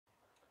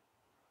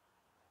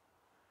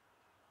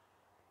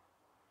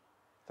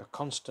a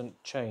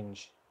constant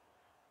change.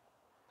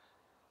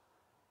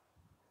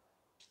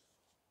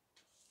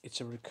 It's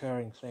a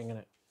recurring thing, isn't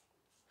it?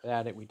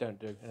 Without it, we don't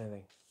do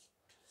anything.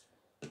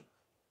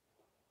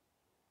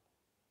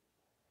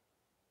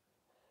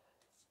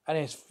 And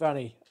it's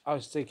funny, I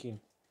was thinking,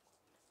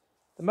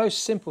 the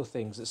most simple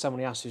things that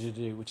somebody asks you to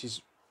do, which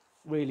is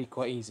really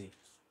quite easy.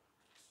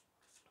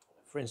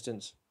 For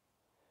instance,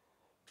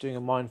 doing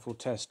a mindful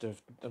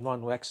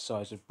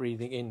exercise of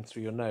breathing in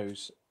through your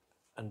nose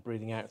and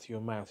breathing out through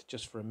your mouth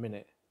just for a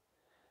minute.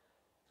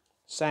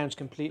 Sounds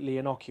completely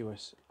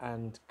innocuous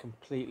and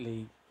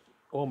completely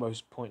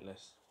almost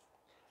pointless,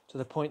 to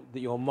the point that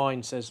your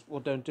mind says, well,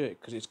 don't do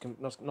it because it's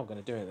not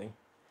going to do anything.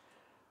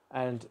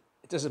 And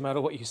it doesn't matter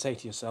what you say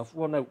to yourself.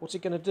 Well, no, what's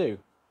it going to do?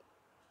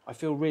 I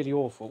feel really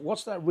awful.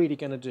 What's that really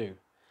going to do?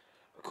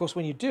 Of course,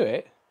 when you do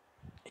it,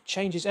 it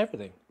changes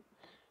everything.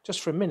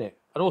 Just for a minute.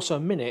 And also a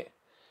minute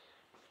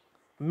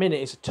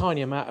is a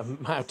tiny amount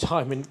of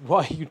time, and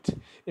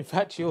in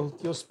fact,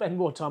 you'll spend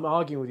more time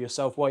arguing with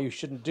yourself why you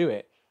shouldn't do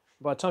it.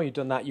 By the time you've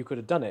done that, you could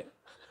have done it.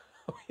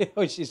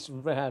 Which is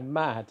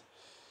mad.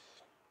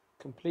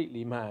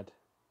 Completely mad.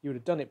 You would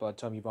have done it by the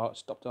time you've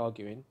stopped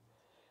arguing.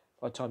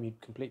 By the time you'd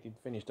completely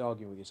finished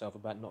arguing with yourself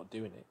about not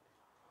doing it.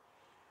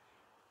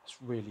 It's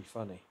really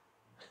funny.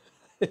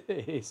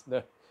 It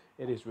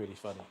is really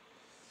funny.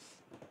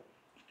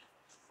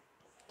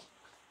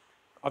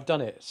 I've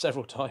done it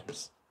several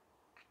times.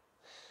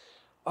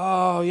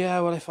 Oh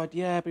yeah, well but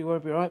you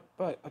won't be right.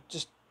 But but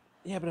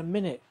a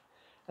minute.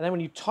 And then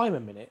when you time a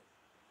minute,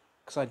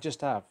 because I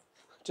just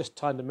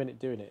timed a minute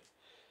doing it.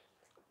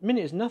 A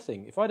minute is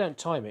nothing. If I don't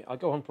time it, I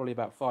go on probably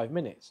about 5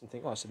 minutes and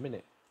think, oh, it's a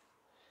minute.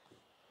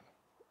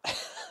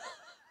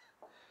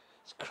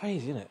 It's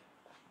crazy, isn't it?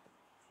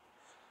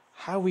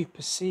 How we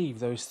perceive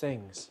those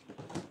things.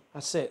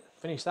 That's it.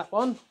 Finish that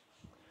one.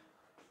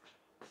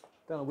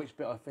 Don't know which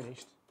bit I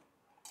finished.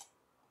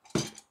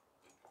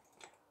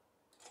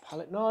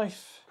 Palette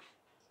knife.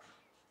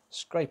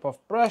 Scrape off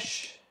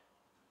brush.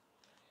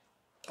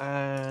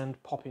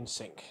 And pop in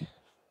sink.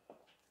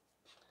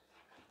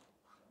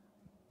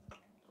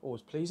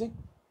 Always pleasing.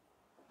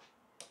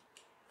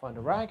 Find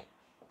a rag.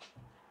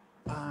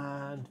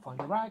 And find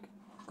a rag.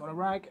 Got a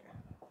rag.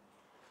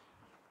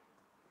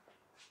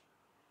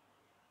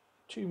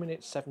 2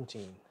 minutes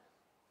 17.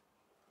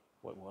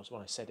 What it was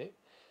when I said it.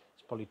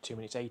 It's probably 2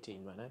 minutes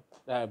 18 right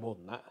now. More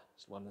than that.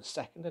 It's 1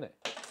 second, isn't it?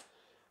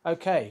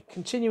 Okay,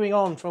 continuing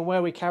on from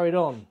where we carried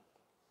on,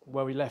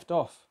 where we left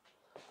off.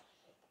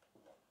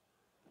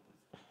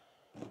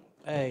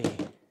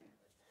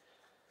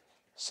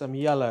 Some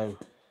yellow.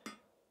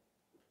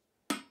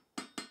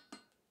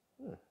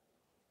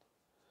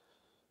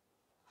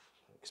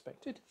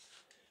 Expected.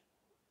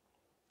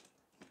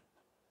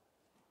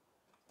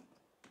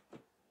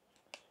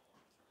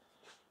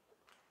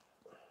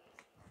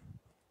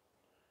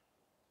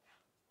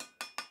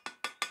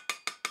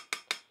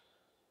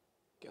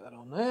 Get that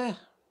on there.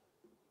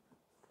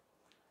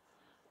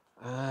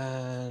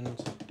 And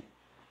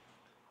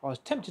I was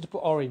tempted to put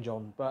orange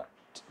on, but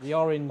the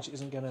orange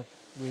isn't going to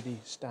really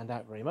stand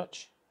out very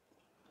much.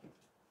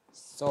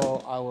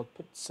 So I will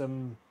put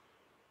some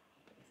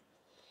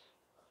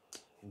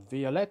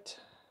violet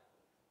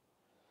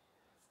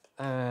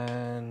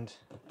and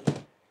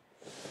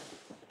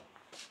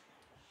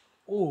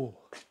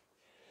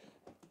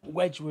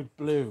Wedgwood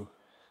blue.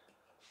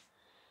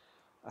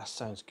 That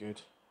sounds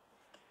good.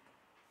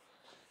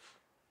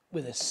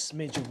 With a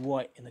smidge of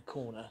white in the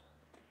corner,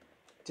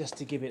 just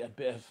to give it a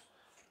bit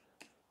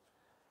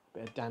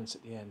of dance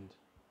at the end.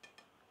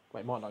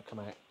 Well, it might not come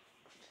out.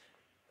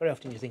 Very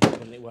often you think it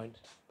will and it won't,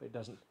 but it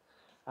doesn't.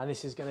 And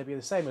this is going to be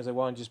the same as the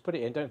one. Just put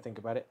it in, don't think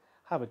about it.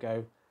 Have a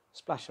go,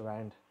 splash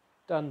around.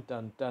 Dun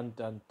dun dun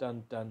dun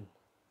dun dun.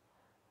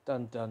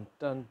 Dun dun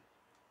dun.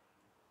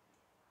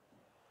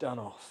 Done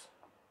off.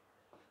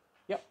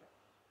 Yep.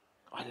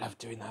 I love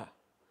doing that.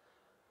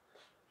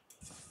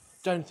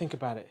 Don't think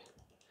about it.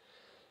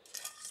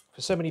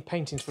 For so many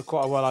paintings for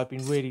quite a while, I've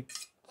been really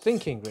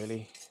thinking,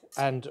 really.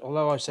 And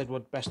although I've said, well,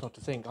 best not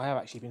to think, I have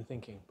actually been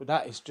thinking. But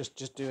that is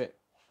just do it.